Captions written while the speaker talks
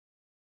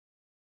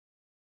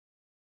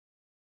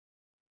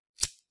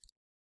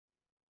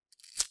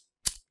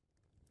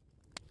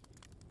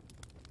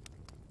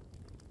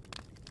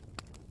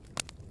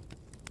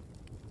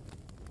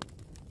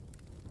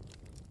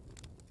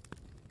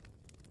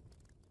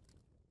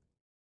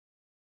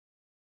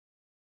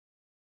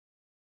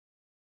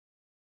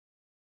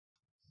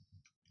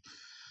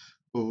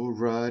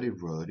Alrighty,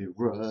 righty,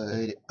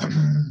 righty.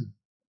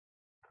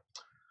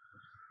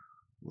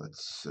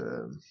 let's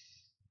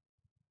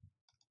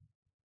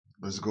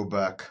let's go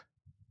back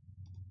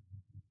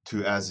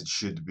to as it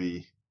should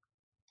be.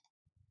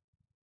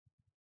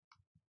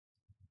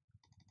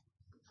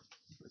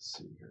 Let's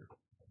see here.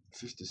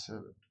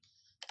 57.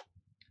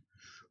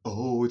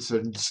 Oh, it's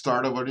a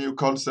start of a new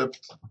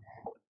concept.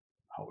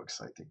 How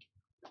exciting.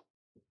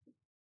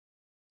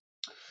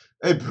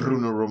 Hey,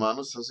 Bruno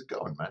Romanos, how's it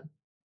going, man?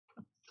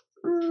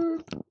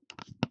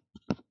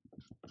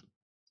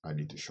 I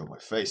need to show my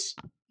face.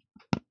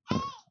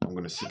 I'm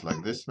gonna sit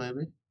like this,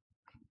 maybe.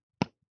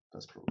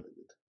 That's probably a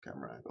good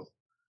camera angle.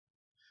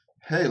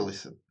 Hey,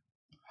 listen.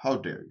 How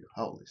dare you?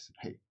 How listen?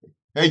 Hey, hey,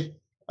 hey.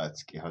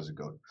 How's it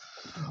going?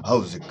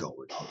 How's it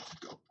going? How's it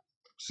going?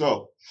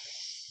 So,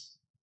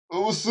 it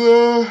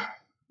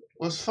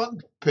was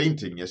fun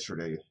painting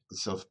yesterday, the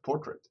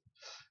self-portrait,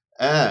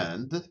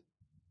 and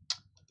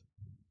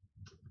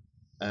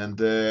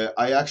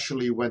I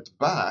actually went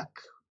back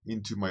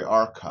into my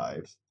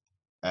archive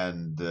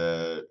and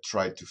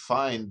tried to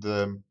find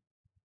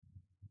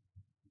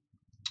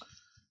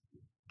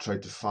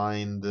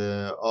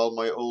all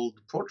my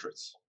old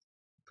portraits.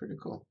 Pretty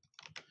cool.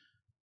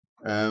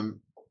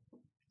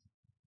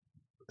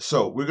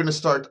 So we're gonna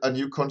start a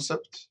new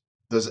concept.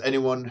 Does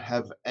anyone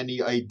have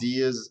any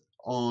ideas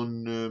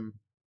on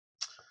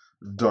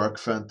dark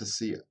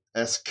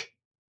fantasy-esque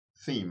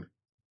theme?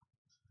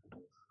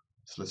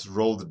 So let's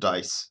roll the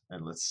dice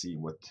and let's see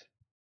what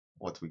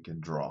we can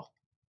draw.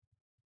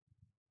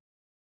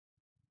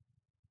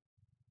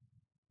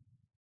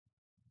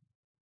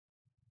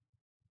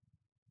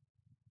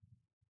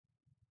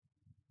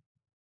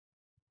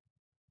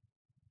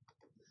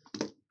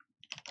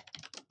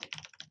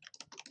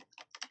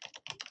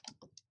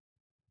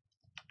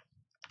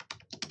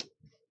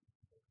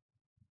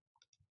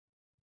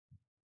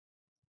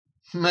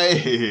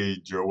 Hey,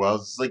 Joe,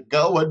 how's it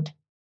going?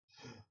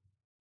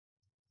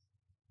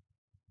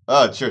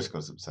 Cheers,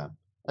 Cosm Sam.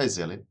 Hey,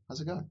 Zillion, how's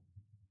it going?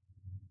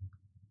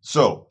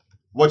 So,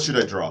 what should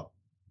I draw?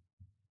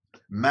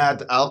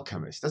 Mad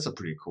Alchemist. That's a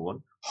pretty cool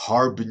one.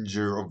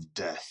 Harbinger of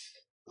Death.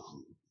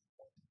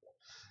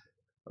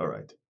 All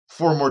right.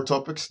 4 more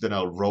topics, then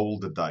I'll roll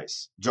the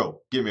dice.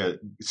 Joe, give me a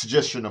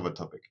suggestion of a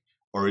topic.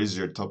 Or is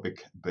your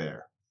topic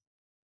bear?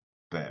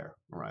 Bear.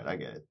 All right, I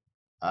get it.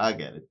 I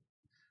get it.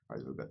 All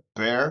right, we've got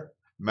Bear,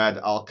 Mad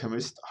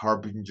Alchemist,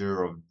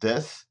 Harbinger of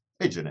Death.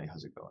 Hey, Janae,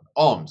 how's it going?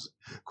 Alms,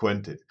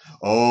 Quentin.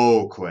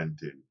 Oh,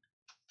 Quentin.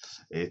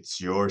 It's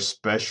your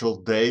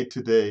special day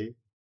today.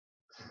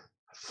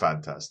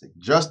 Fantastic.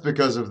 Just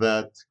because of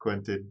that,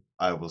 Quentin,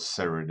 I will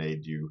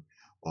serenade you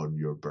on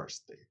your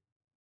birthday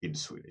in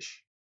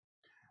Swedish.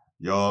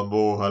 Jag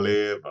må ha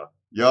leva,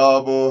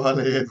 jag må ha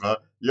leva,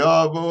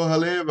 jag må ha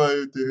leva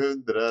ut i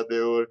 100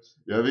 år.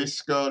 Jag visst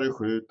ska det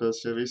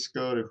skjutas, jag visst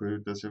ska det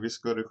skjutas, jag visst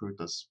ska det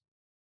skjutas.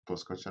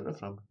 Påskådskärra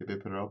fram, hipp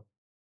hipp hurra.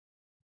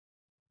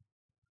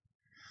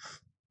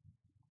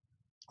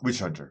 Witch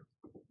Hunter.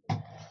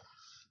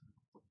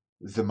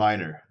 The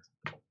Miner.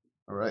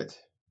 All right.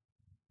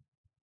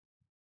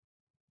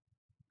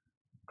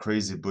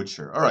 Crazy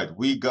Butcher. All right,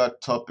 we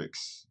got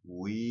topics.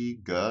 We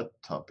got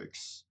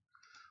topics.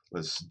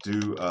 Let's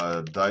do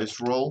a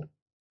dice roll.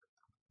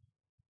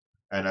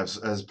 And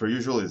as per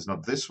usual, it's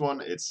not this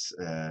one. It's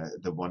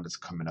the one that's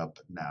coming up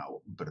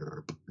now.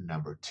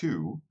 Number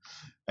 2.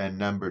 And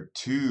number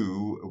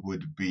 2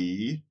 would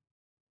be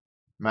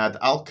Mad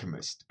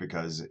Alchemist,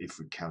 because if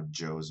we count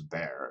Joe's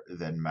Bear,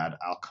 then Mad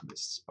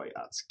Alchemists by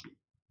Atsuki.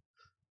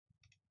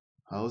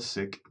 How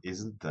sick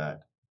isn't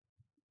that?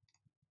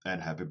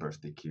 And happy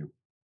birthday, Q.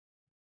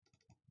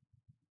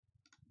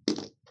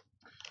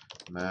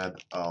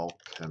 Mad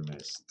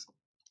Alchemist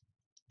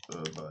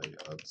by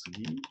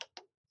Atsuki.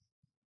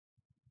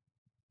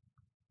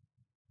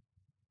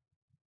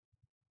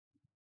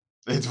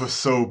 It was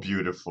so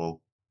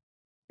beautiful.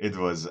 It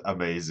was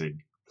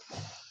amazing.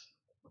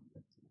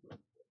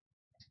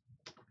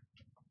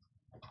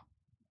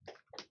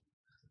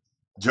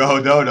 Joe,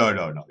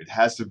 no. It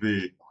has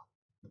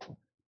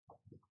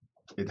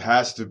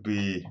to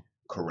be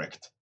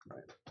correct.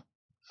 Right.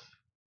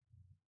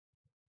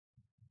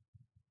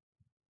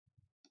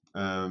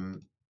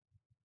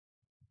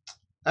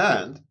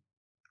 And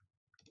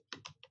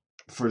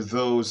for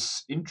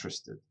those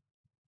interested,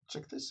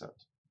 check this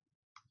out.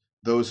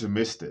 Those who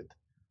missed it,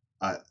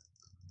 a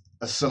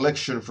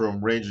selection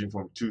ranging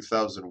from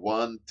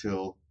 2001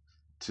 till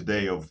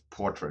today of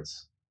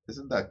portraits.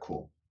 Isn't that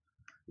cool?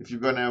 If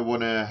you're gonna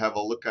wanna have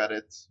a look at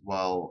it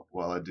while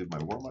I do my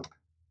warm up,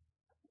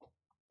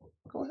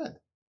 go ahead.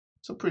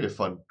 Some pretty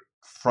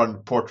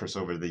fun portraits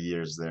over the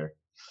years there.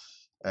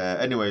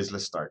 Anyways,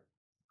 let's start.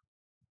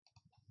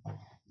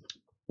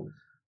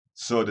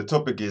 So the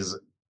topic is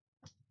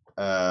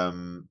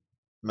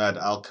Mad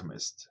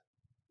Alchemist.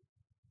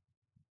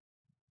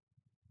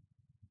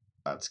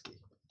 Atsuki.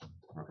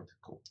 All right,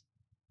 cool.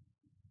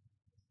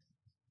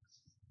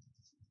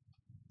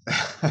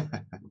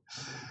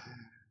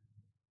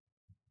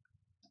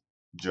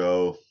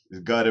 Joe, it's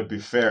gotta be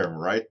fair,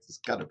 right? It's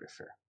gotta be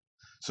fair.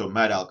 So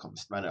mad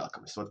alchemist, mad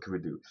alchemist. What could we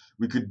do?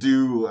 We could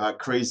do a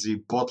crazy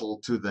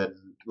bottle to the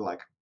like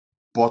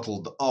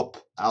bottled up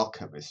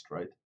alchemist,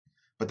 right?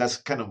 But that's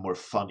kind of more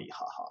funny,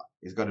 haha.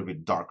 It's got to be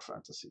dark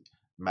fantasy.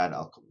 Mad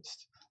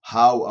alchemist.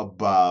 How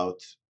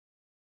about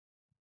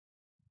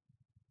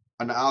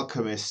an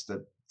alchemist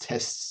that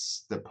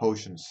tests the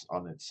potions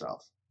on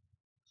itself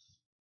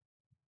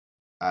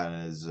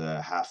as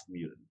a half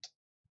mutant,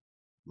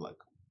 like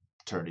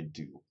turn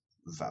into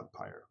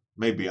vampire?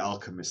 Maybe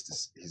alchemist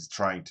is he's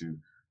trying to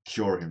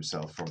cure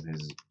himself from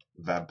his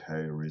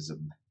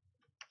vampirism.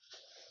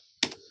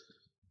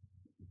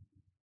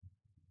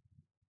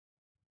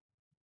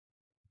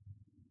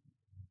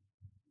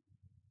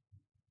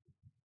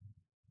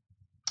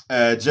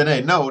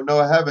 Janae, no,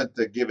 I haven't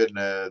given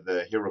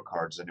the hero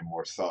cards any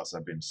more thoughts.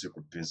 I've been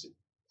super busy.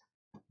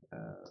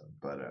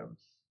 But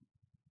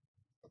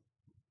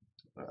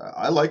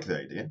I like the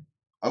idea.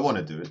 I want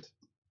to do it.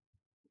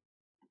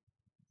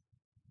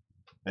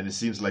 And it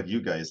seems like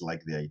you guys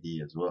like the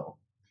idea as well.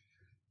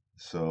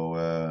 So,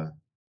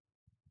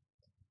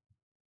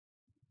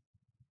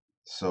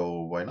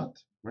 so why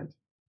not, right?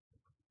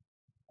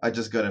 I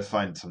just gotta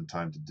find some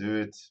time to do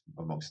it,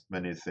 amongst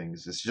many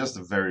things. It's just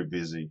uh, very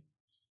busy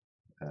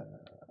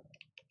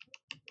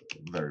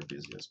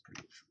as per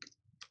usual.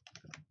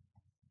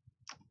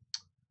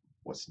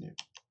 What's new?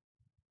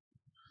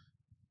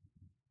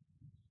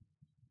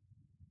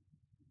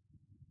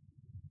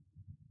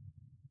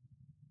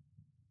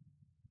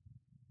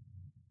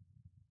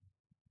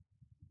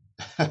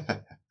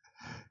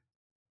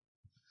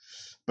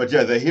 But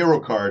yeah, the hero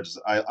cards.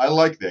 I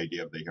like the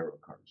idea of the hero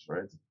cards,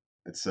 right?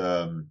 It's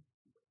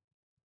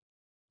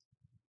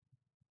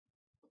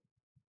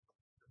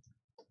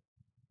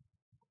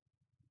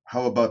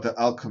How about the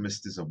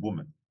alchemist is a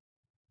woman,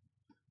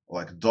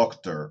 like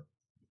doctor,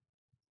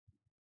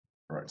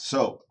 right?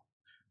 So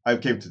I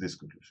came to this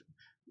conclusion.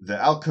 The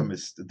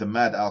alchemist, the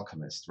mad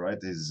alchemist, right,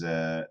 is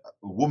a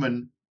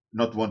woman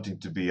not wanting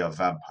to be a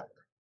vampire.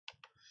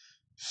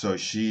 So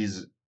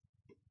she's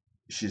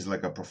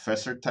like a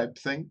professor type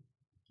thing.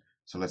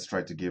 So let's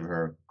try to give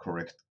her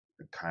correct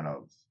kind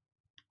of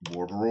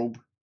wardrobe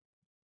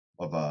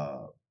of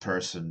a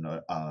person,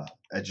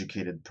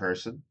 educated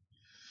person.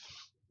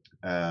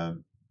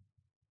 Um,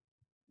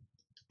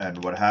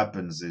 and what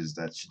happens is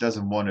that she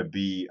doesn't want to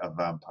be a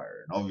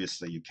vampire, and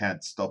obviously you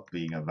can't stop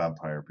being a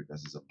vampire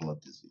because it's a blood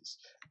disease.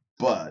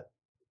 But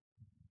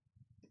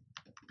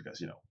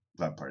because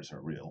vampires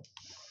are real,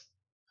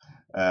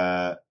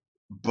 uh,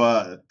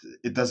 but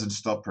it doesn't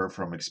stop her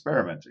from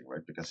experimenting,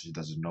 right? Because she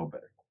doesn't know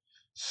better.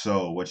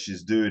 So what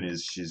she's doing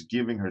is she's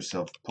giving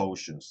herself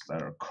potions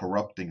that are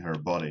corrupting her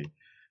body,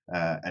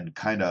 and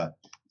kind of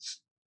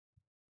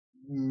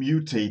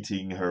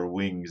mutating her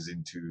wings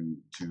into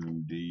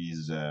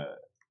these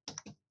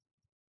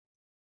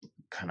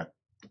kind of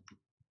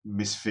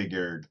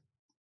misfigured,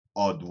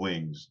 odd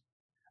wings,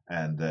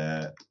 and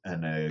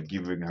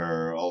giving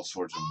her all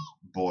sorts of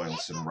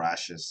boils and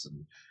rashes,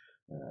 and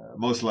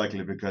most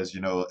likely because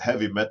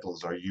heavy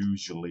metals are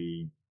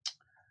usually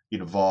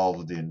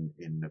involved in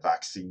the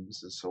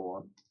vaccines and so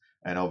on,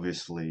 and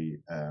obviously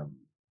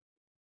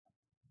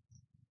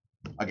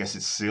I guess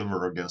it's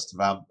silver against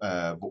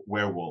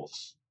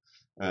werewolves.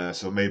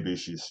 So maybe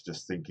she's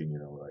just thinking,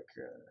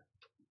 like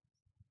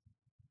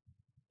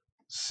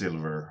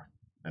silver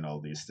and all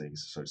these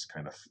things. So it's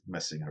kind of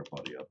messing her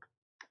body up,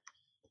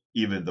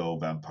 even though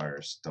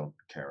vampires don't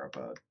care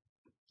about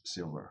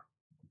silver.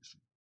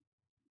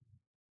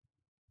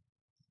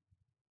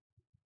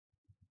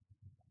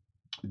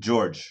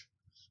 George,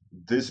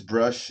 this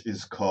brush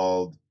is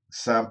called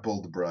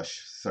Sampled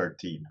Brush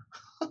 13.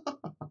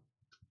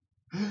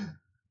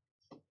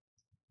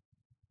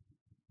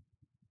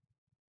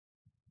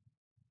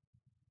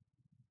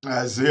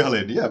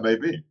 Zealand, yeah,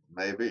 maybe.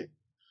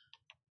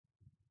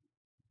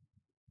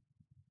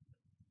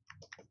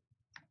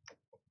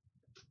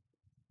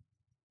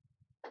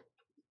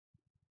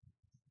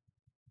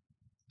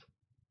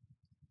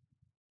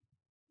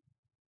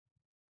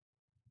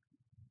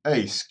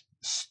 Hey,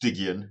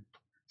 Stygian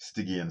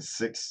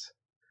 6.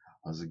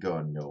 How's it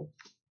going, yo?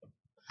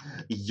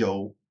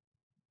 Yo.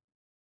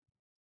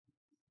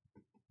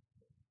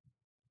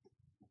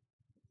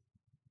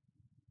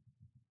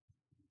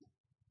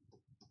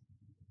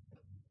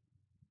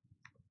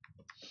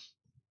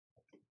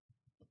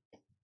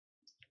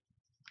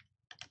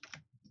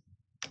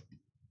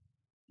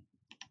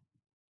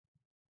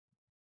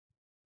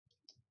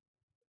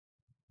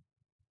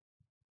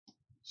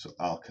 So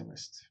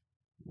alchemist.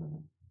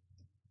 Mhm.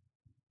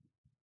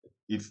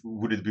 If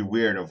would it be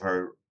weird of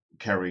her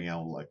carrying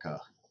out like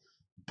a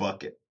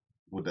bucket?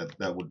 Would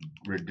that would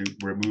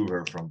remove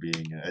her from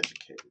being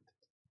educated?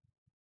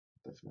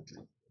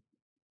 Definitely.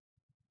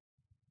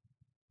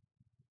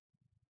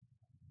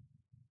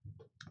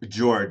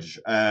 George,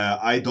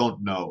 I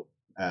don't know.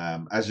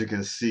 As you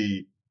can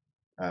see,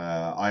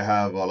 I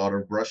have a lot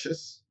of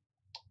brushes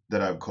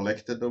that I've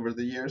collected over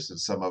the years, and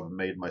some I've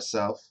made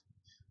myself.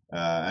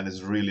 And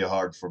it's really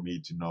hard for me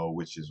to know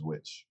which is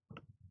which.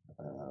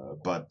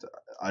 But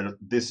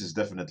this is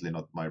definitely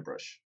not my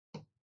brush.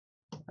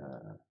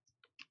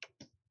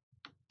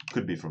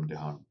 Could be from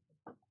Dehan.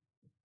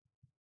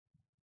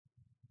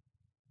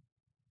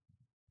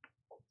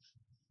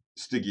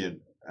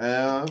 Stygian.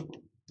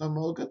 I'm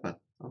all good, man.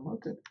 I'm all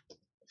good.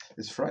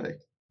 It's Friday,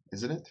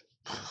 isn't it?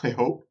 I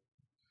hope.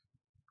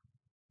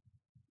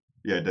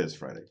 Yeah, it is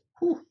Friday.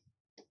 Whew.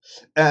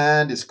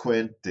 And it's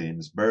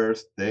Quentin's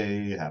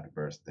birthday. Happy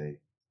birthday.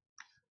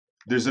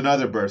 There's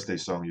another birthday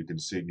song you can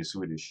sing in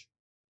Swedish,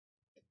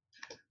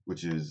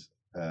 which is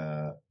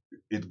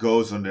it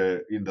goes on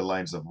in the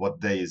lines of what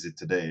day is it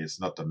today? It's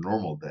not a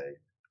normal day.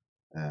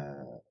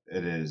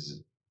 It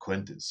is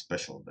Quentin's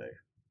special day.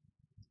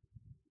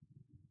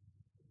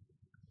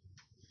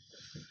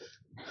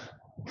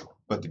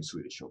 But in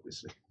Swedish,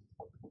 obviously.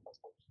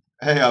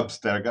 Hey,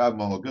 Absterg, I'm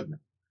all good, man.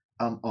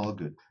 I'm all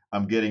good.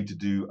 I'm getting to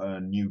do a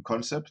new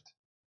concept.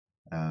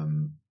 I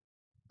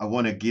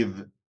want to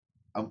give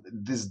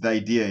the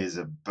idea is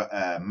a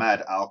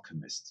Mad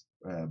Alchemist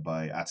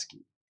by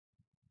Atsky.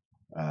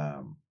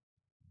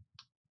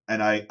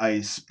 And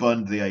I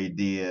spun the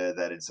idea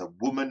that it's a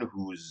woman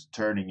who's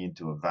turning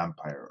into a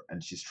vampire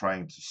and she's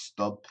trying to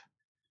stop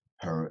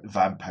her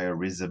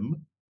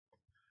vampirism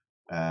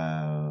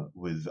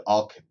with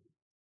alchemy.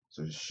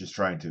 So she's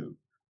trying to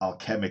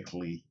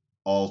alchemically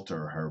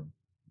alter her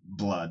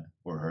blood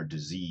or her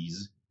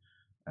disease,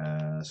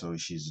 so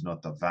she's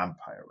not a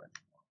vampire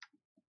anymore.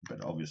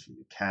 But obviously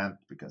you can't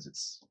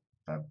because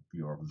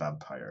you're a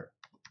vampire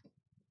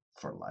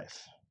for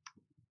life.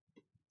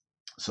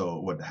 So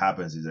what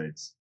happens is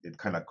that it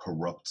kind of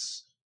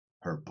corrupts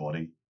her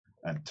body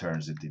and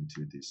turns it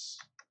into this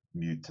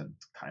mutant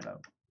kind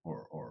of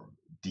or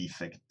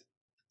defect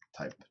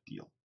type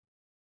deal.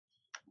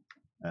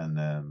 And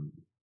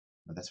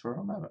that's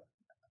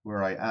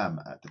where I am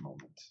at the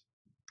moment.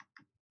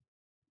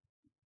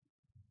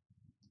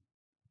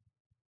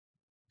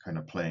 Kind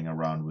of playing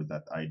around with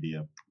that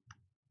idea.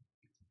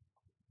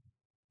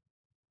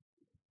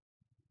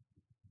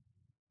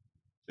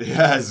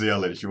 Yeah,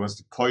 Zealot. She wants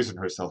to poison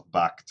herself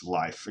back to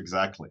life.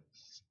 Exactly.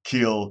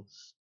 Kill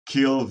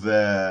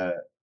the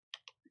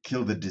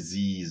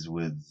disease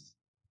with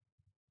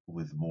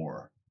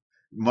more.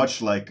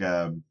 Much like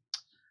have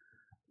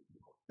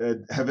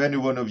any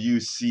one of you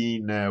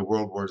seen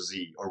World War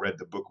Z or read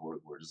the book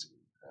World War Z?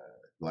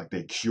 Like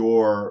they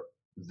cure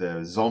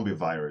the zombie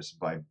virus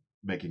by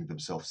making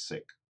themselves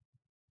sick.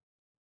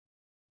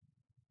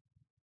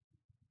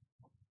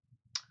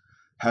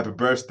 Happy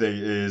birthday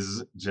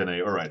is Jenny.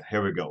 All right,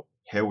 here we go.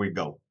 Here we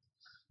go.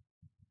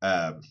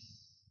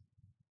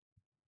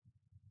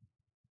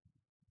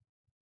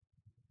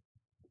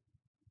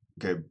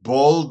 Okay,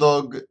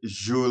 Bulldog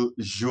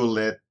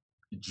Juliette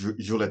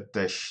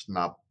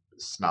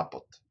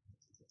Snappot.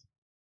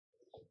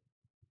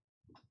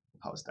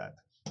 How's that?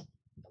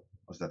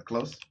 Was that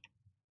close?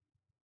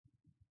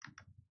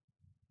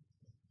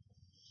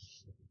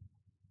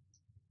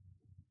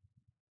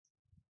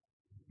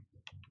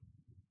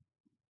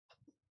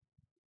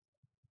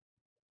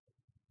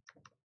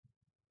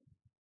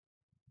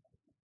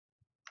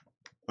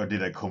 Or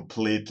did I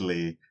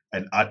completely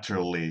and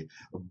utterly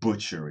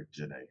butcher it,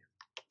 Janae?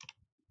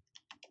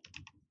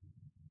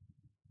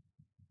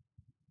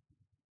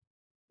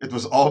 It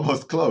was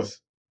almost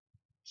close.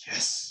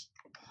 Yes.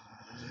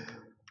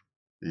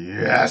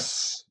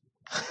 Yes.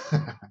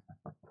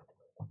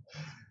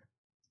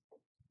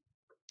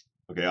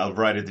 Okay, I'll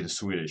write it in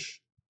Swedish.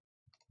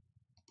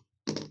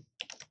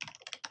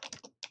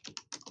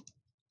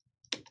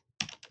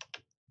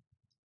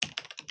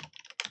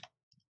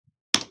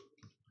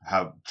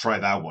 Try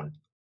that one.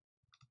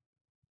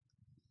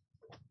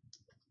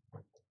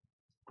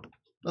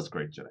 That's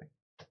great, Jenny.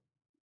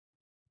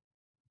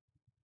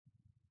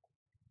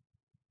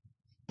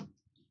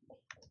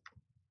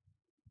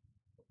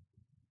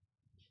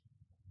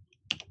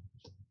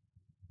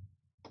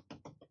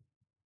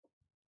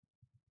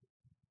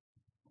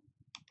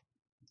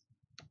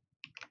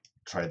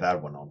 Try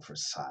that one on for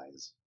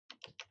size.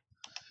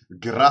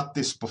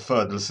 Grattis på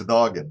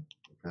födelsedagen.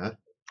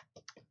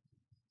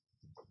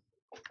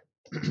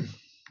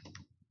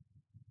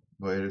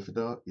 Vad är det för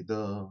dag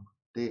idag?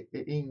 Det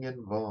är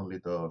ingen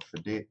vanlig dag, för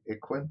det är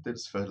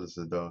Quentins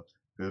födelsedag.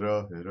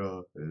 Hurra,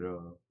 hurra,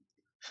 hurra.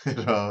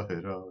 Hurra,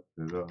 hurra,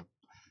 hurra.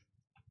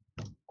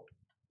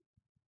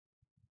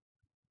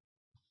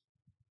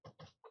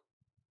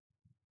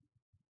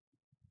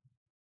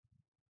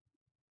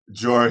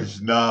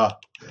 George, nah.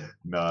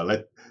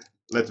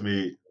 Let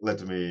me.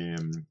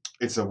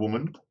 It's a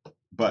woman,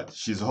 but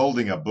she's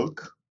holding a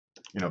book,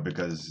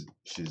 because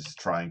she's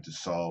trying to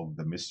solve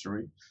the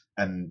mystery,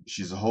 and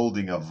she's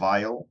holding a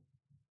vial.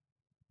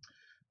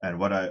 And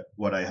what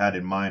I had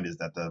in mind is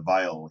that the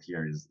vial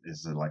here is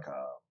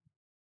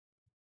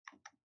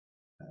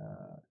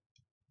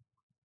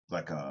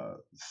like a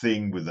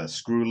thing with a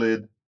screw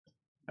lid,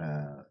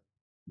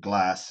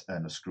 glass,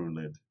 and a screw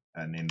lid,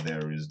 and in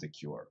there is the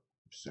cure,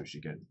 so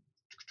she can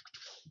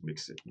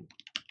mix it.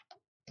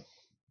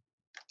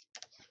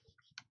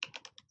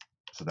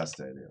 So that's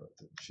the idea.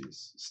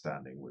 She's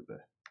standing with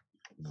the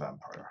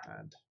vampire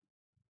hand.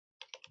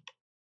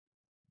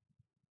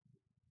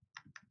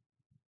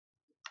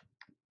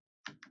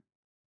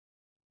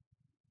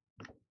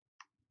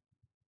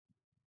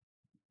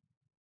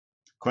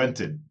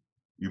 Quentin,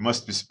 you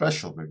must be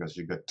special because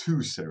you got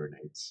two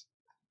serenades,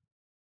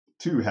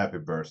 two happy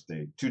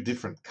birthday, two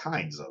different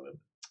kinds of them.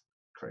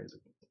 Crazy.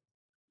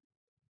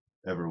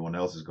 Everyone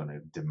else is going to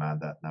demand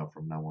that now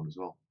from now on as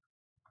well.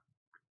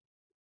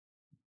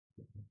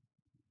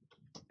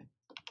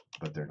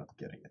 But they're not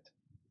getting it.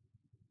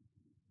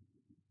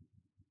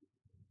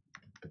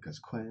 Because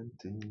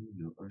Quentin,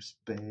 you are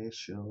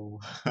special.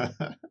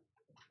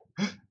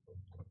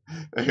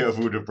 Hey,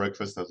 food and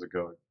breakfast, how's it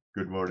going?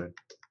 Good morning.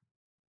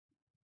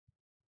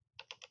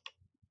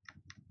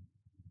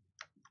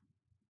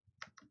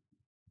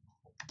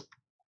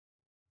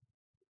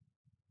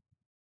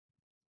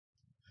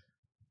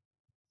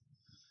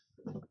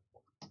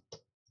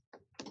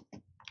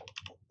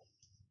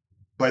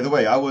 By the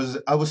way, I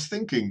was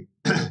thinking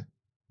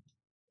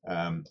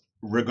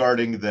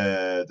regarding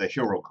the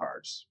hero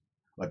cards,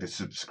 like the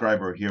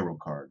subscriber hero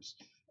cards,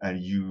 and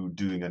you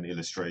doing an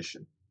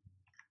illustration.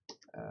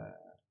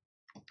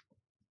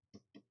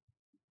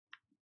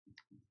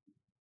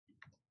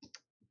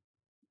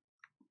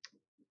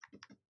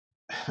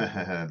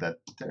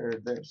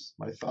 There's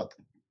my thought.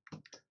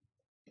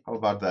 How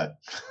about that?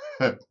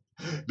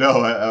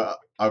 No,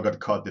 I got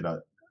caught in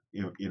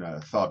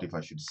a thought if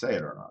I should say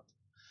it or not.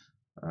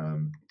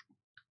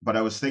 But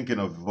I was thinking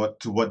of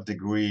to what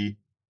degree,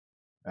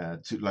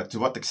 to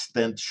what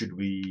extent should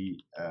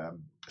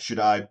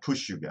I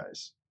push you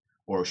guys,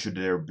 or should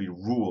there be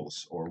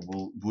rules, or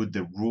would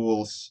the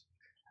rules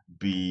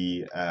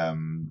be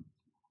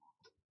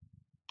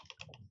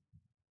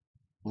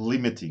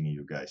limiting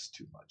you guys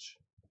too much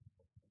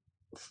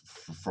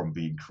from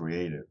being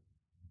creative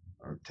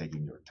or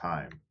taking your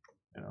time,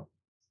 you know?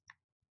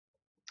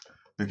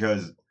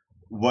 Because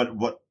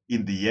what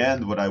in the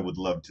end, what I would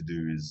love to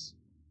do is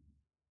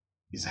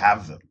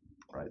have them,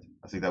 right?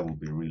 I think that would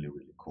be really,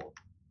 really cool.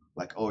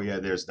 Like, oh yeah,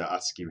 there's the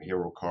Atsuki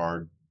hero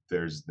card,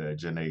 there's the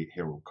Janae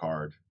hero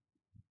card.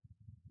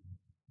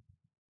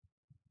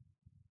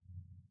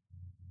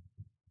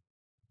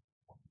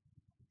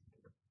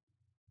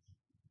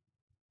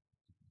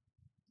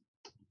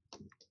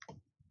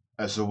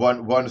 So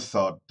one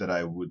thought that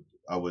I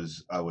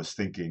was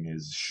thinking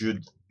is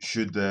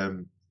should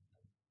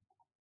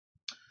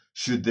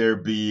there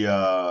be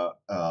a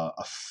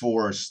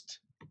forced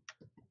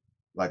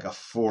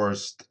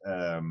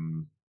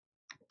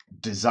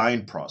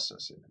design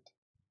process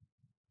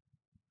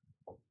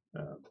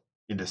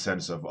in the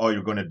sense of, oh,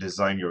 you're going to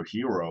design your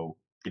hero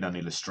in an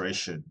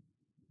illustration,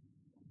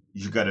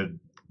 you got to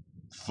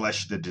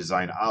flesh the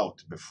design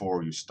out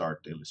before you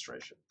start the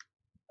illustration,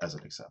 as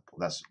an example.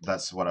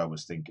 That's what I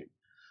was thinking.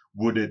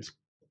 Would it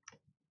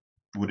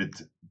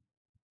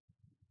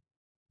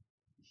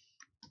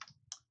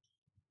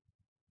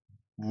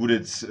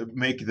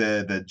make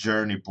the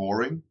journey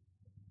boring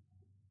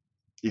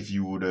if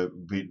you would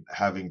have been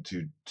having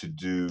to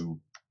do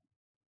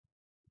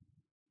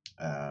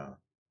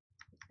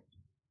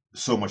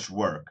so much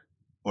work,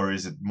 or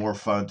is it more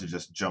fun to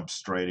just jump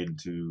straight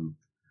into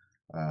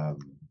um,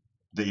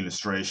 the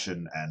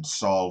illustration and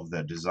solve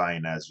the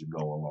design as you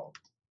go along?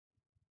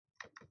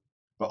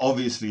 But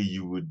obviously,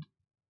 you would,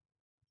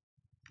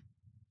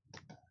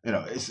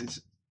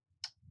 it's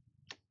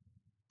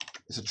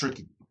a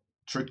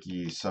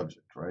tricky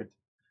subject, right?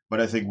 But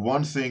I think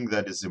one thing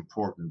that is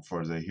important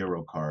for the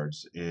hero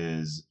cards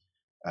is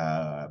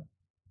uh,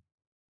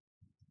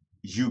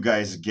 you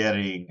guys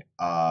getting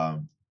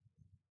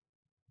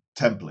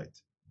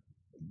template.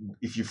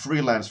 If you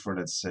freelance for,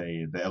 let's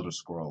say, the Elder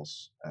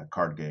Scrolls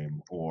card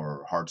game,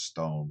 or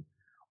Hearthstone,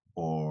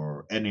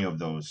 or any of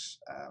those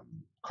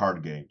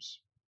card games,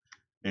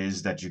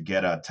 is that you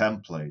get a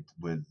template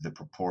with the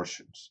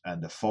proportions,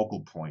 and the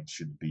focal point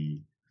should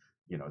be,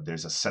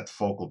 there's a set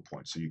focal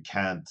point, so you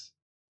can't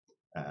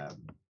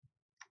um,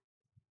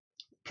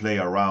 play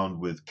around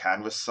with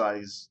canvas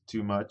size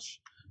too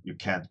much. You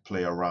can't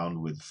play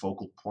around with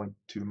focal point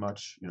too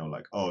much.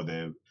 Like, oh,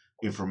 the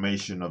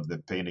information of the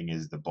painting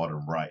is the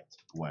bottom right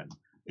when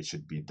it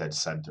should be dead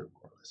center,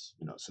 more or less.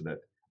 So that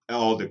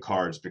all the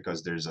cards,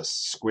 because there's a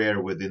square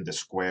within the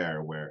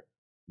square where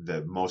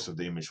the most of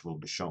the image will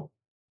be shown.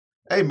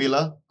 Hey,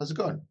 Mila, how's it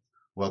going?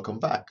 Welcome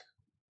back.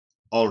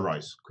 All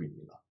rise, Queen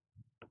Mila.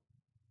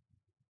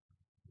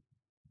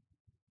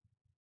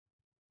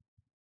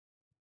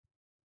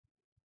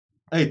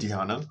 Hey,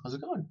 Tiana, how's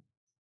it going?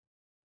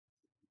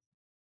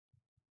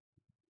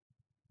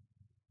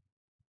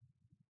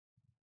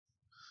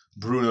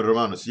 Bruno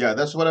Romanus. Yeah,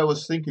 that's what I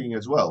was thinking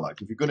as well.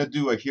 Like, if you're gonna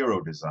do a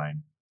hero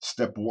design,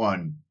 step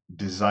one,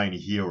 design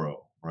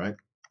hero, right?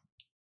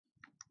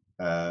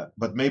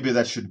 But maybe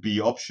that should be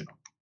optional.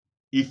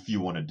 If you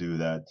want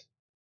to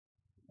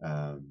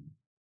um,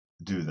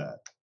 do that,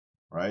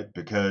 right?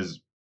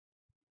 Because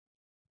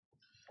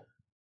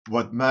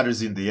what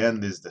matters in the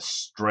end is the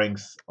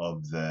strength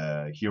of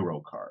the hero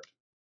card.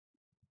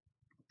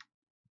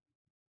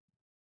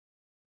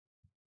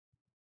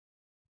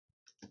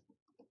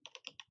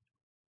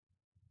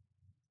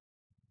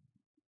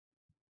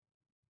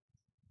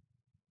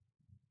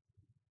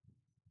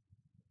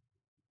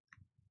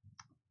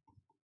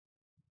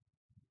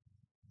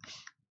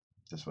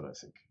 That's what I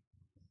think.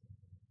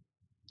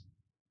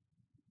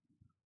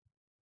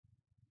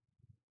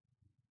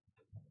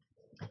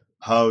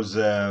 How's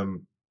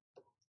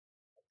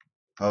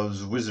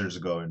Wizards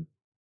going,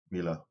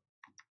 Mila?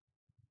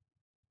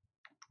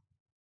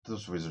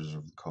 Those Wizards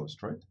of the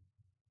Coast, right?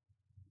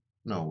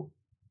 No.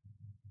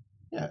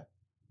 Yeah.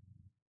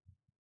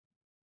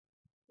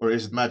 Or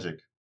is it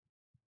Magic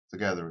the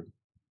Gathering?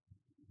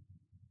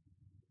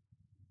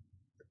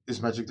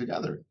 Is Magic the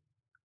Gathering,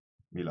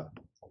 Mila?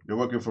 You're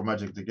working for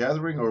Magic the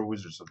Gathering or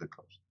Wizards of the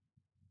Coast?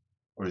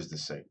 Or is it the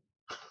same?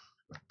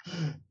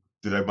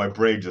 My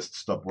brain just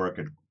stop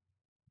working?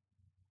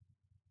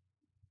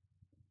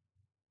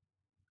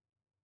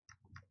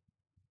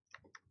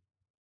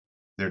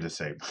 They're the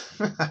same.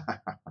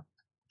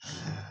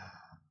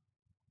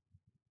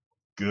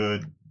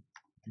 Good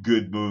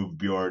move,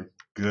 Bjorn.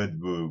 Good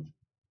move.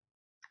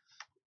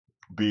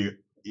 Be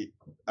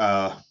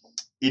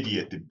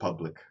idiot in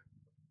public,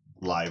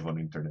 live on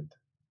internet.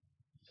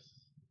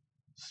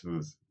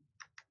 Smooth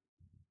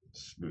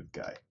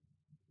guy.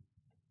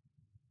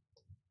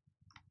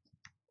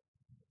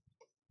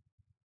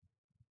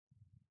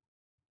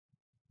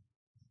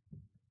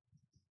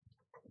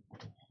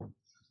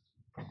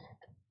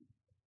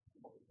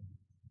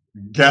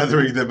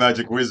 Gathering the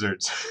magic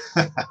wizards.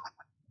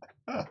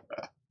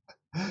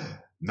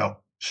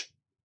 No.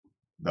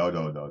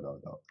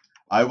 No.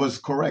 I was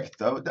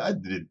correct. I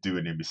didn't do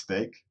any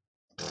mistake.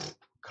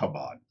 Come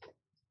on.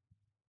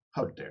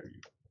 How dare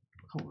you?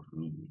 How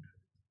rude.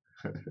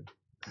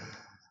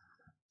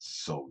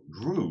 So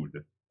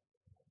rude.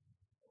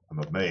 I'm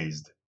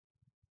amazed.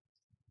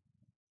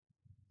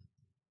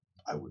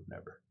 I would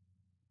never.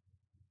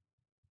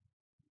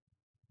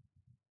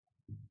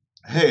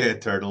 Hey,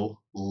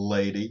 Turtle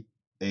Lady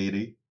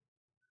 80.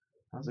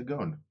 How's it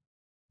going?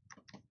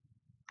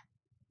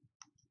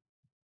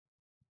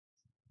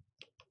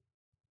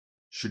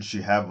 Should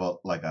she have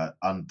like a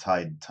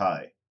untied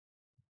tie?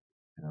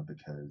 You know,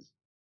 because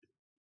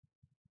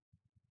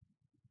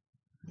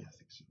yeah, I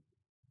think so.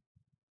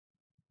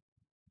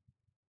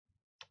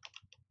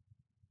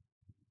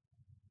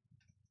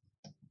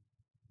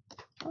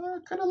 I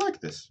kind of like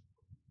this.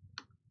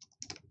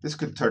 This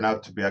could turn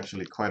out to be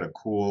actually quite a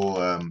cool.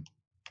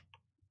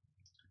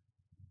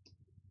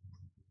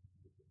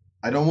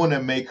 I don't want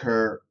to make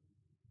her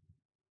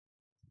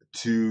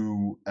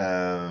too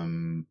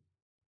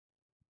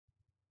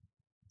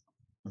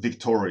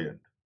Victorian.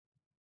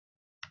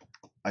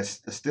 I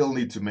still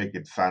need to make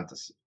it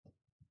fantasy,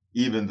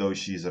 even though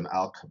she's an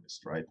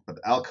alchemist, right? But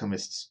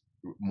alchemists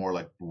more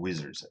like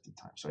wizards at the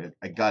time, so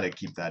I gotta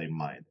keep that in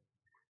mind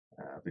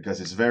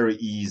because it's very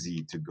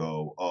easy to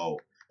go, oh,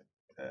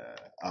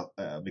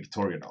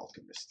 Victorian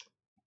alchemist,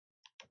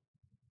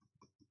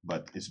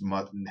 but it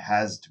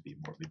has to be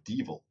more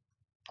medieval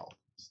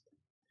alchemist.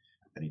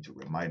 I need to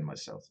remind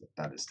myself that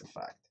that is the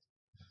fact.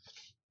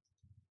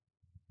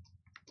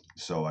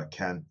 So I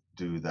can't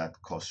do that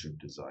costume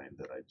design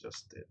that I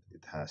just did.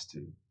 It has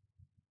to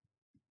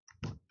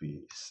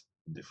be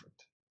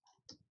different.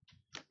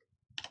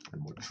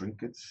 And more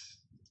trinkets,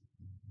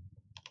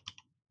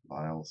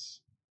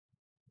 vials,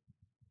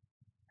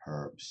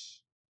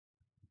 herbs,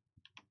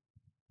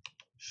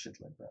 shit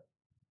like that.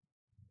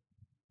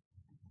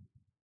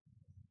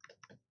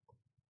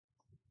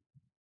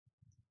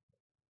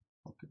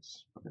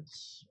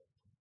 Pockets.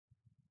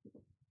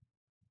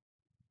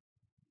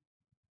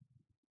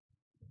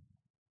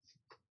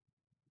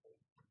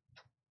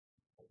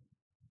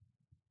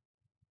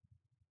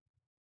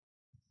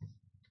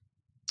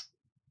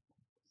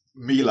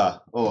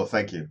 Mila, oh,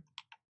 thank you.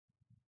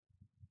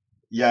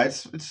 Yeah,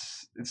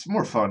 it's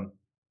more fun.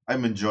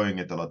 I'm enjoying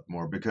it a lot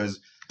more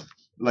because,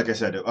 like I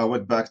said, I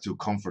went back to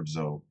comfort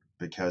zone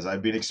because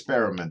I've been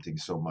experimenting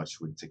so much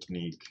with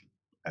technique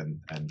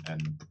and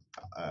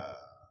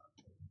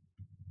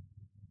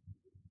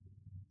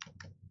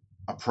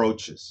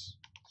approaches,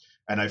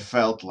 and I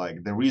felt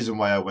like the reason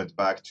why I went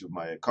back to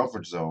my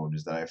comfort zone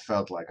is that I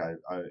felt like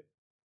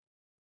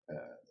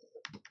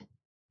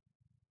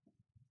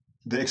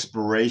the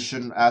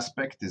exploration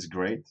aspect is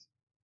great,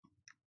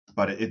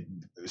 but it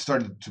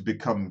started to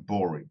become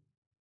boring,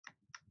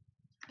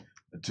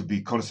 to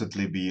be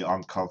constantly be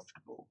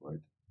uncomfortable,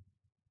 right?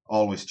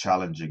 Always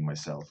challenging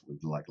myself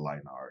with like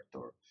line art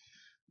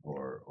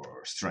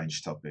or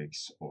strange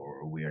topics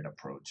or weird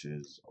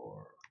approaches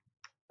or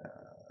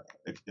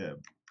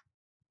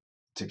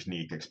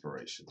technique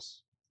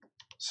explorations.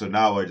 So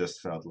now I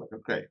just felt like,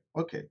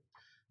 okay,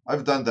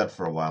 I've done that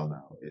for a while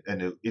now,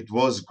 and it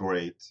was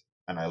great,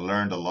 and I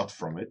learned a lot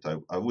from it.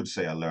 I would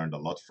say I learned a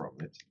lot from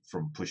it,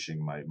 from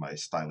pushing my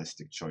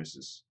stylistic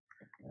choices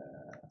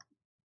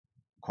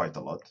quite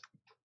a lot.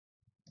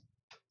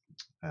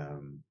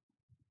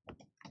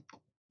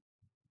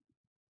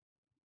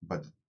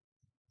 But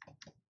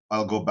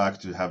I'll go back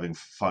to having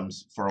fun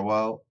for a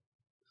while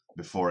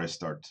before I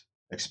start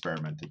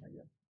experimenting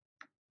again.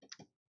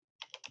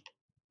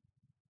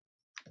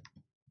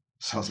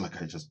 Sounds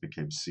like I just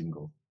became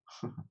single.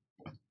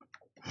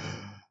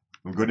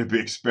 I'm going to be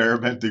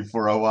experimenting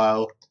for a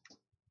while.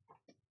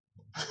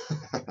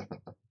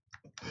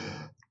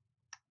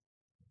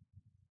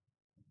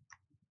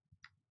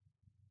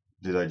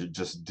 Did I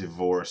just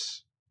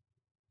divorce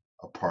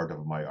a part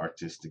of my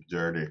artistic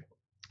journey?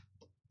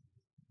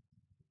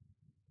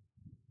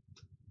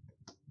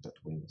 That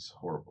wing is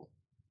horrible.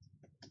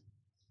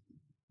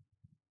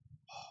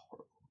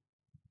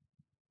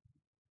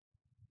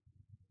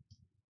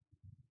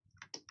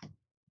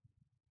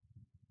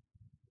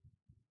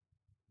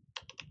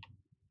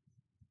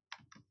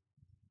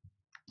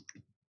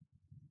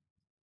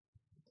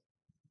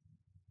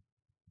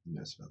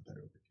 That's not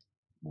better.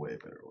 Way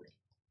better way.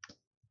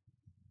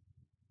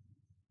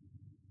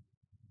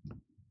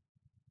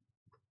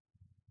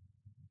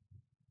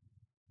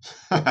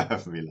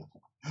 Villa.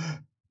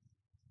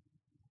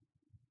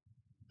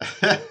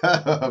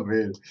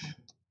 Man.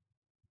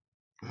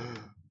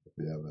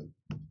 Yeah, man.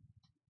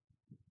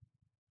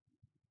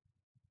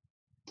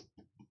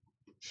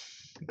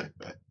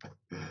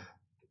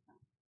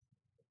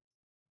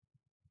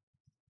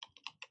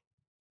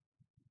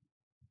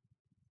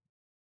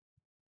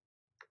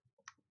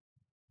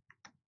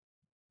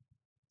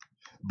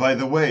 By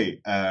the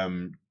way,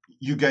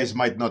 you guys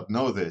might not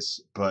know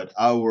this, but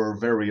our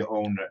very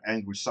own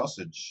Angry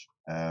Sausage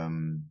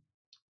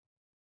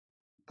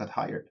got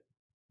hired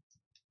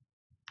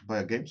by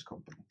a games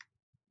company.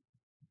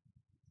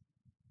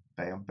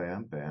 Bam,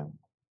 bam, bam.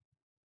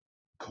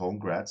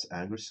 Congrats,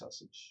 Angry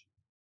Sausage.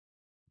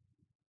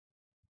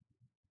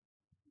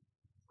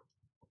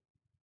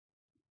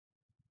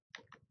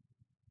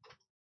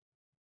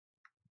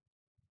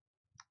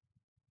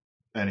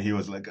 And he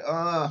was like,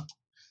 no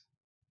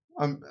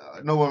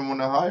one want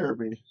to hire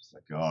me. It's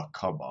like, oh,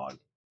 come on.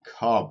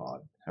 Come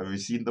on. Have you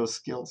seen those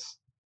skills?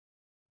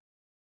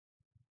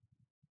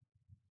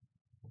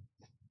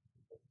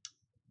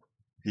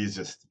 He's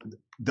just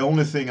the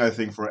only thing I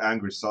think for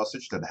Angry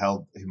Sausage that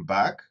held him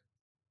back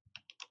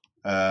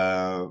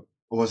uh,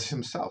 was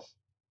himself.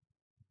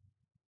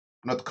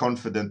 Not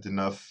confident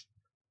enough,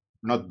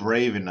 not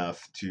brave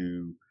enough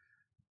to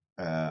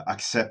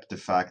accept the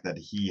fact that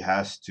he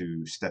has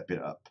to step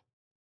it up.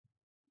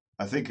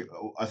 I think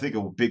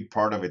a big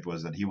part of it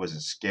was that he was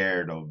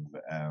scared of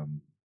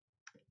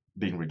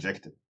being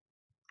rejected.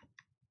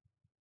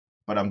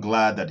 But I'm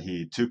glad that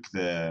he took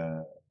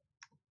the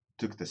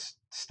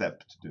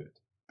step to do it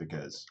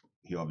because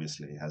he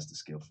obviously has the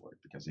skill for it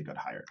because he got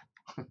hired.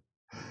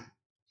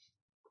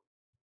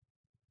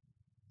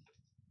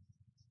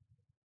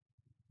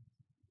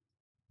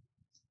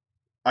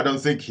 I don't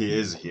think he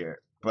is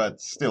here, but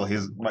still, he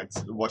might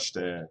watch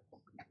the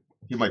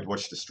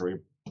stream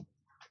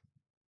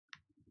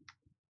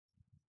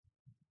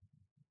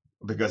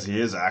because he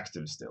is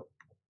active still.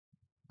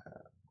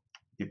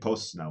 He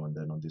posts now and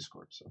then on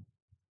Discord, so.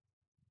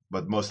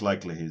 But most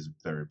likely he's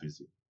very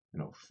busy,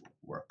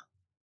 work,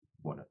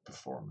 want to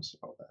performance,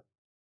 all that.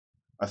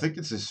 I think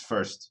it's his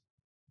first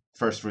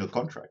real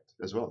contract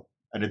as well,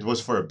 and it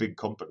was for a big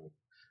company.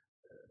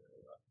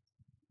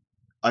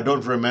 I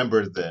don't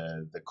remember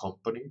the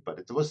company, but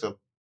it was a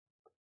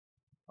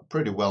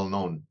pretty well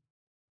known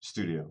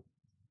studio.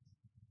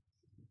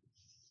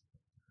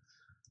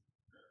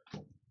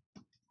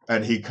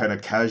 And he kind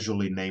of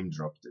casually name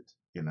dropped it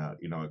in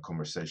a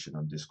conversation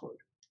on Discord.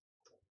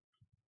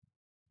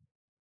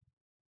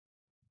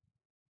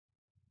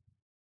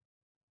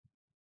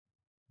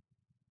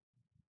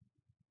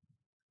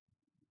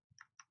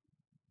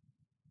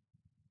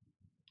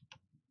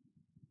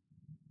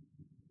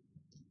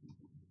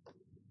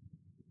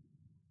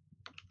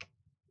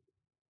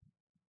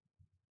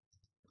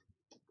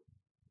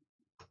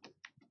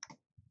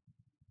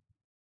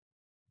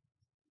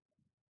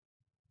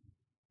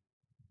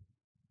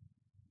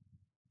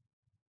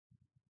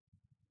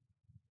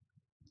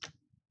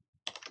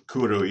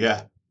 Kuru,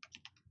 yeah,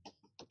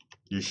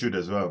 you should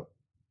as well.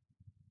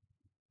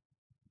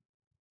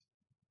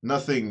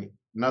 Nothing.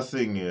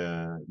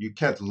 You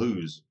can't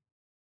lose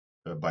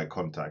by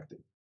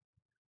contacting,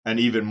 and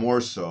even more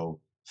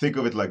so. Think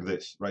of it like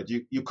this, right?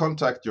 You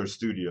contact your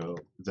studio,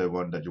 the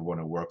one that you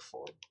want to work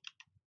for,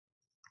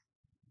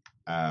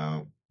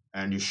 um,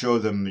 and you show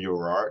them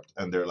your art,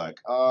 and they're like,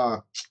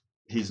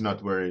 he's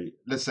not where.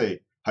 Let's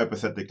say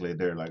hypothetically,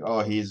 they're like, oh,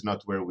 he's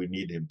not where we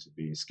need him to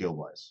be skill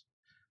wise.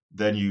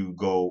 Then you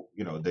go,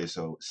 they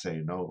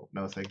say no,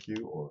 no, thank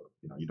you, or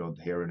you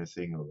don't hear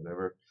anything or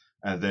whatever,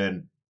 and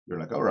then you're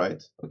like, all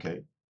right,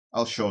 okay,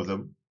 I'll show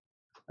them,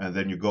 and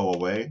then you go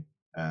away,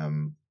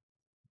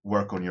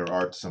 work on your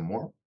art some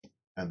more,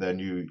 and then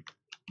you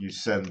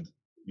send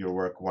your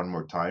work one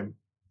more time,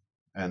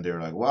 and they're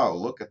like, wow,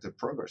 look at the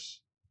progress.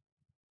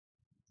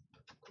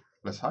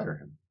 Let's hire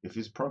him. If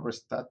he's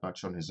progressed that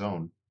much on his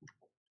own,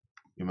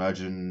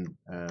 imagine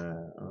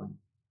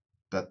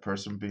that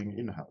person being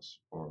in-house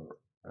or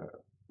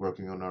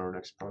working on our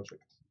next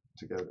project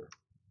together.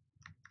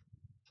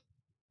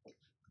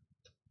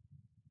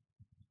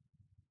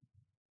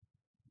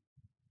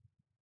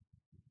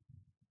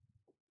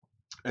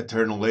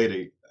 Eternal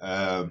Lady.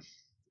 Let's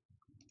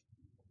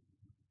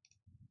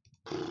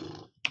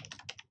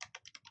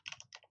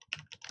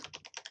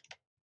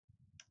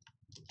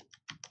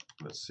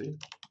see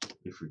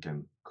if we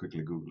can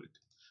quickly Google it.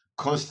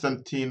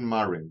 Konstantin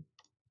Marin.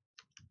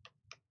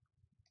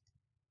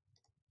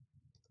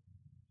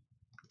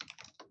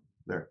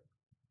 There.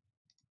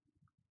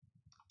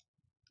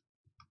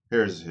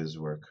 Here's his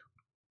work.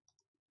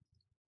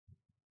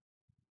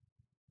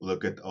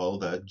 Look at all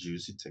that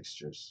juicy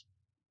textures.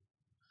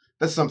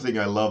 That's something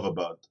I love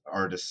about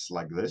artists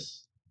like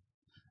this.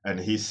 And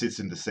he sits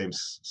in the same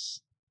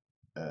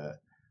uh,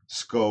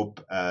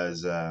 scope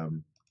as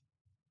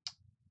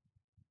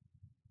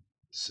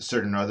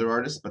certain other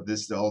artists, but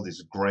this all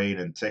these grain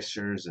and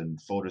textures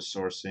and photo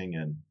sourcing,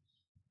 and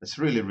it's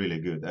really really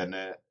good.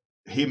 And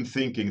him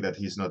thinking that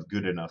he's not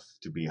good enough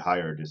to be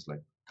hired is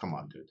like, come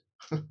on, dude.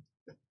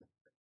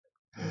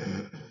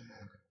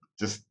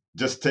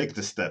 Just take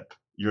the step.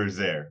 You're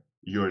there.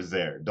 You're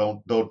there.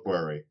 Don't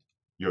worry.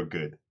 You're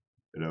good.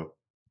 You know.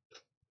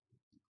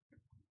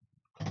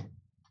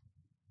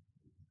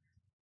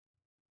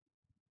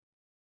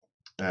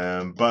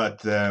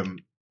 But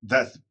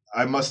that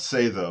I must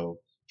say though,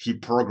 he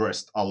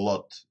progressed a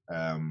lot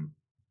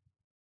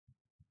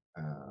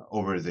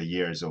over the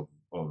years of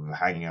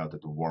hanging out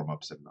at the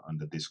warm-ups and on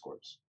the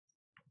discords.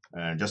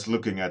 And just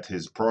looking at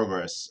his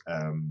progress,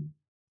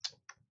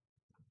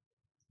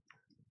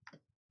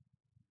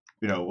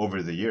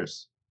 over the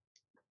years,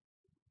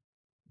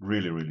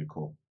 really really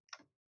cool.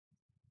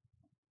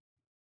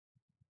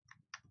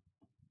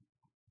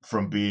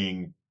 From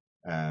being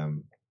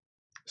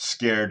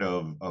scared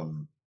of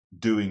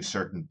doing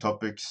certain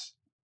topics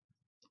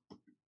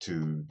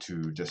to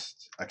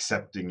just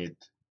accepting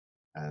it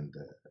and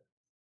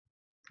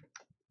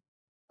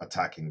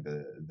attacking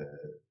the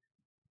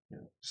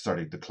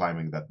starting to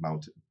climbing that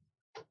mountain.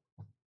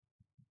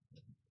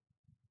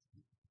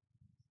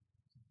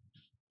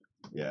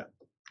 Yeah,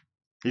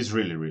 he's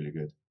really really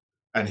good,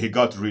 and he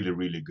got really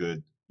really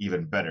good,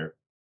 even better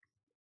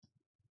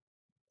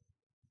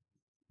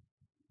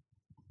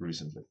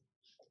recently,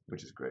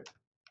 which is great.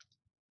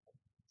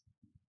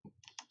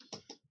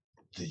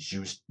 The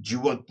juice. Do you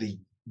want the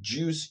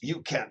juice?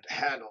 You can't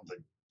handle the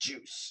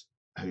juice.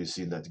 Have you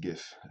seen that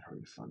GIF? That's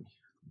really funny.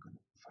 I'm gonna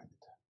find it.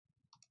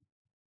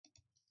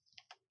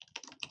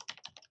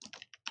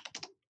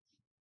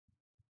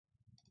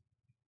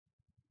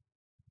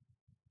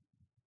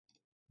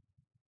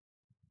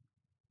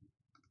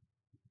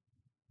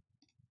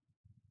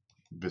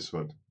 This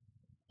one.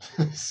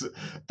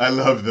 I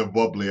love the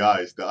wobbly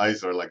eyes. The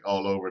eyes are like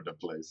all over the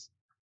place.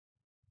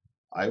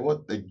 I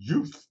want the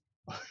youth.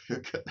 You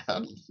can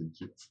handle the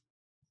youth.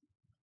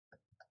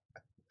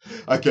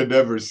 I can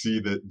never see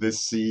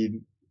this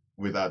scene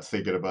without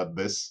thinking about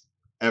this.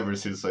 Ever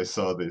since I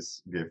saw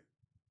this GIF,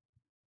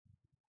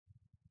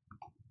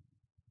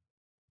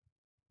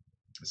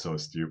 so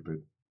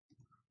stupid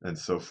and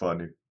so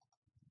funny.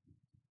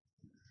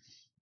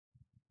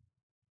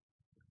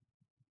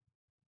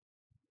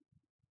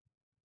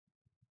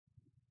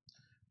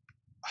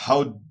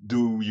 How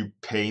do you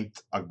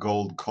paint a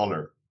gold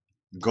color?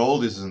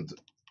 Gold isn't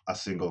a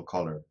single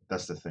color.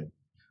 That's the thing.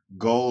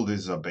 Gold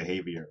is a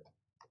behavior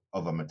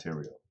of a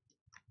material.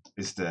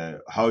 It's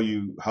the how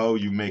you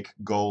make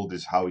gold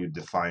is how you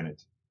define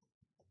it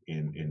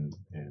in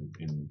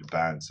the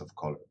bands of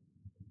color.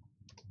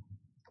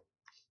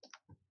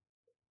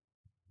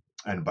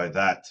 And by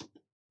that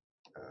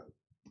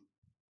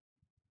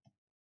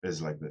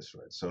is like this,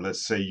 right? So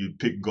let's say you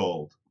pick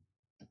gold.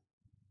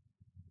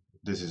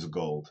 This is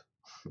gold,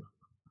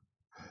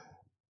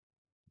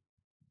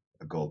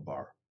 a gold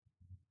bar.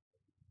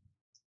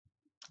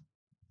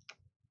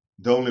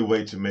 The only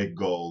way to make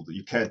gold,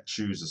 you can't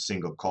choose a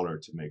single color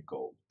to make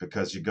gold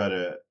because you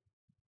gotta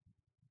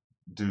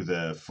do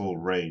the full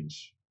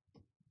range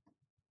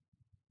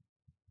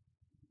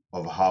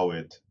of how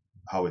it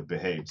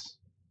behaves.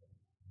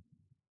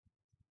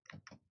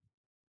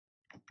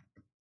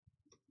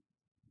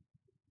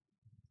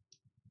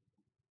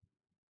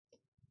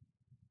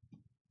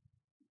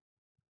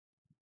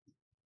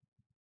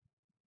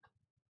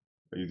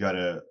 You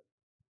gotta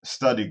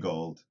study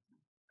gold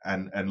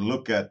and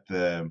look at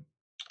the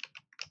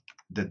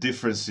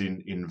difference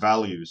in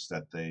values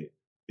that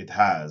it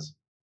has,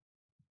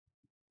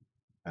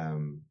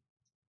 um,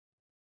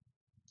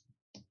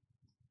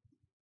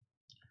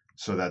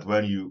 so that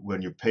when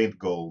you paint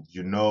gold,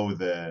 you know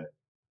the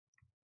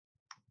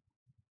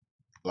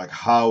like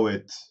how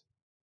it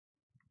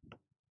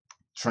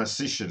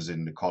transitions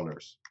in the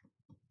colors,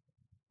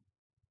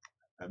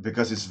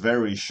 because it's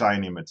very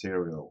shiny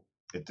material.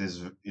 It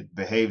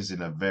behaves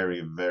in a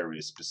very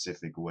very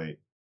specific way,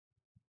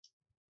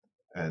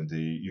 and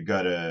you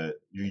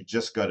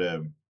just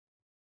gotta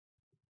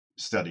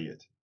study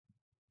it.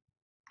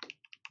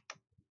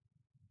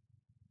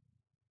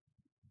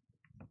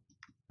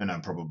 And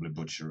I'm probably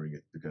butchering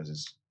it because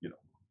it's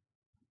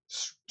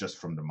just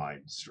from the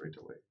mind straight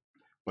away.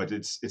 But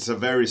it's a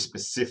very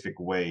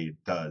specific way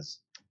it does,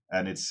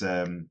 and it's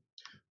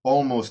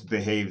almost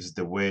behaves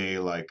the way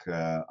like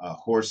a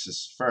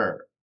horse's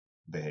fur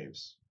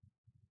behaves.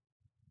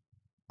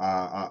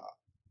 Uh,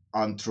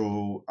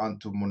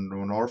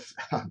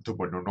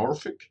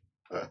 anthropomorphic,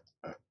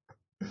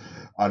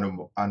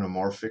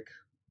 anamorphic.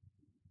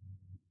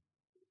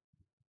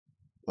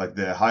 Like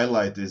the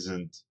highlight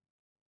isn't.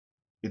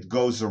 It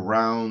goes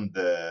around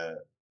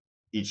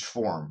each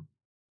form,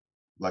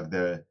 Like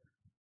the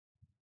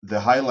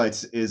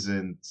highlights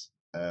isn't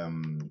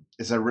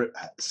it's a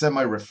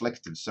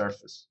semi-reflective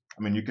surface.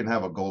 I mean, you can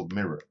have a gold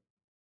mirror,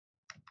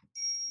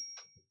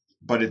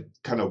 but it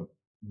kind of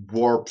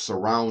warps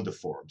around the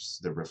forms,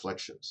 the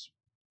reflections.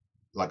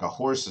 Like a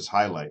horse's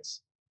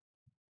highlights,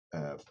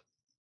 uh,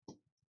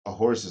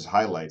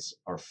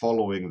 are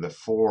following the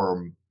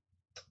form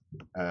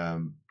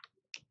um,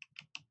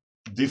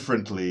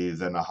 differently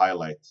than a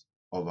highlight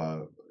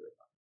of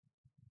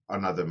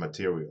another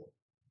material.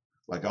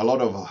 Like a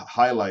lot of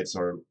highlights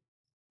are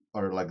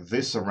like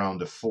this around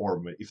the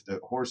form. If the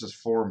horse's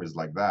form is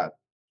like that,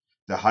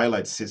 the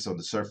highlight sits on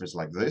the surface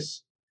like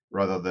this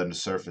rather than the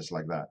surface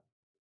like that.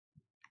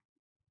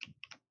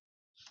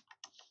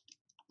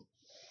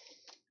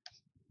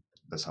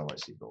 That's how I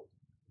see gold.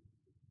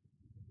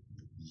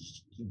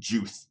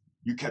 Juice.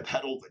 You can't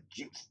handle the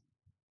juice.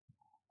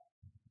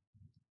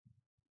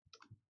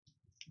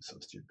 So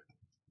stupid.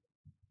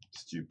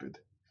 Stupid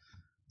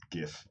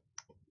GIF.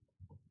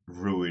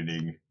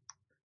 Ruining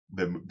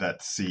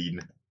that scene.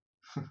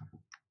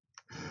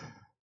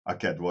 I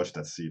can't watch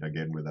that scene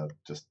again without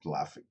just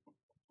laughing.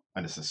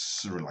 And it's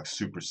a like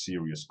super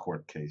serious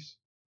court case.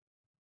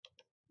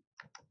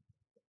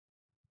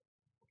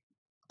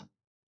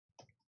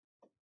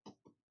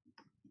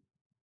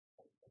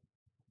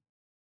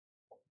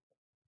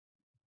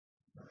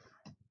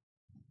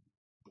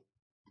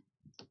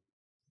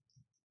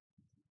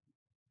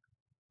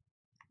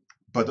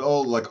 But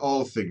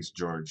all things,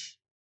 George,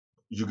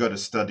 you got to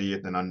study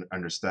it and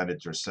understand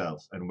it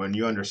yourself. And when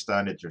you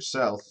understand it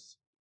yourself,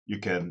 you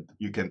can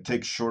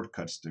take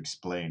shortcuts to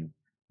explain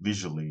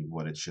visually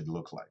what it should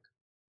look like.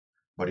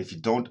 But if you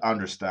don't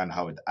understand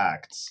how it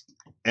acts,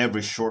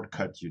 every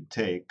shortcut you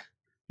take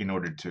in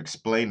order to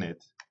explain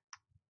it,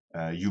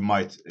 you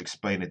might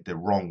explain it the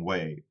wrong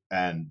way,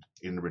 and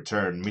in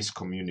return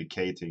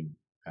miscommunicating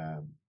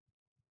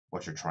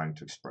what you're trying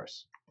to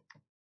express.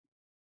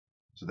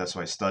 So that's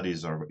why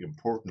studies are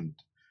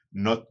important,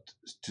 not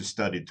to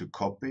study to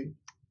copy,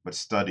 but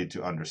study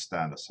to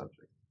understand a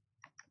subject.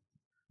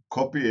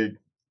 Copying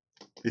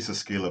is a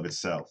skill of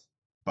itself,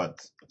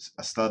 but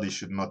a study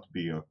should not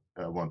be a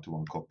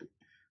one-to-one copy.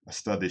 A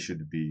study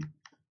should be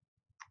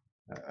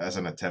as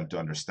an attempt to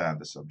understand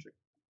the subject.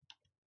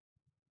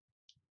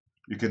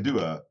 You can do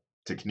a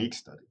technique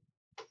study.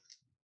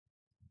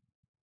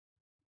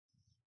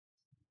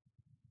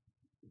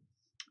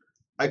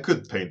 I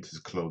could paint his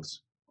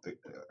clothes,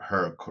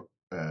 her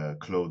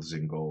clothes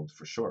in gold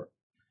for sure,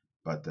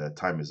 but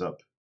time is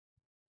up.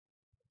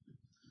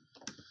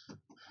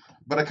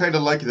 But I kind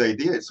of like the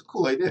idea. It's a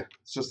cool idea.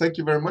 So thank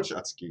you very much,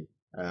 Atsuki.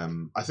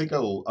 I think I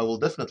will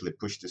definitely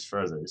push this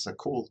further. It's a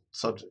cool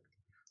subject,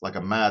 like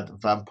a mad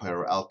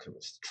vampire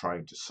alchemist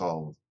trying to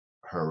solve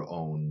her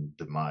own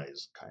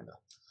demise, kind of,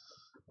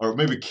 or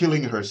maybe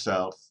killing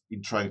herself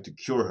in trying to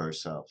cure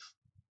herself,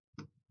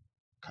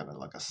 kind of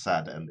like a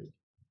sad ending.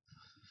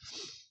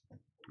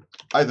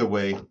 Either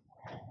way,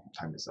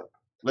 time is up.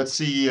 Let's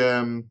see.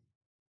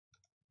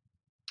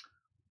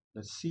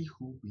 Let's see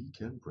who we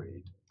can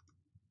braid.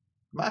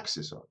 Max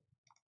is on.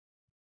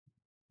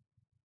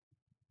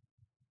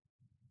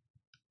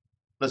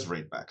 Let's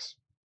raid Max.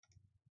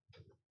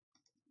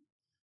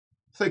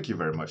 Thank you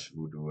very much,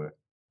 Voodoo.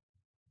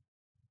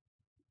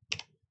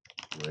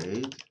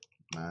 Raid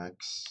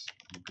Max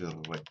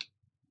Grek.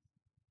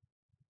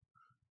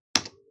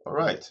 All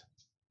right.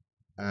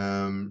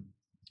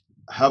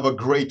 Have a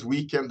great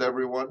weekend,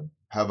 everyone.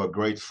 Have a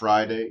great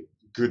Friday.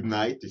 Good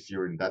night if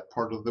you're in that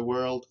part of the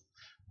world.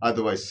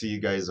 Otherwise, see you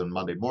guys on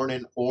Monday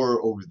morning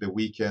or over the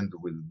weekend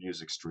with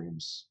music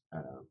streams.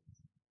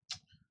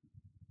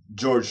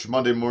 George,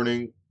 Monday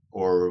morning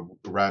or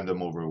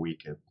random over a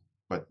weekend,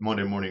 but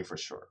Monday morning for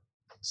sure,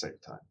 same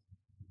time.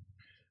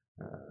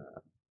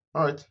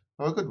 All right,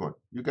 have a good one.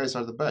 You guys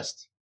are the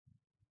best.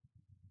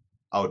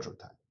 Outro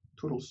time.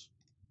 Toodles.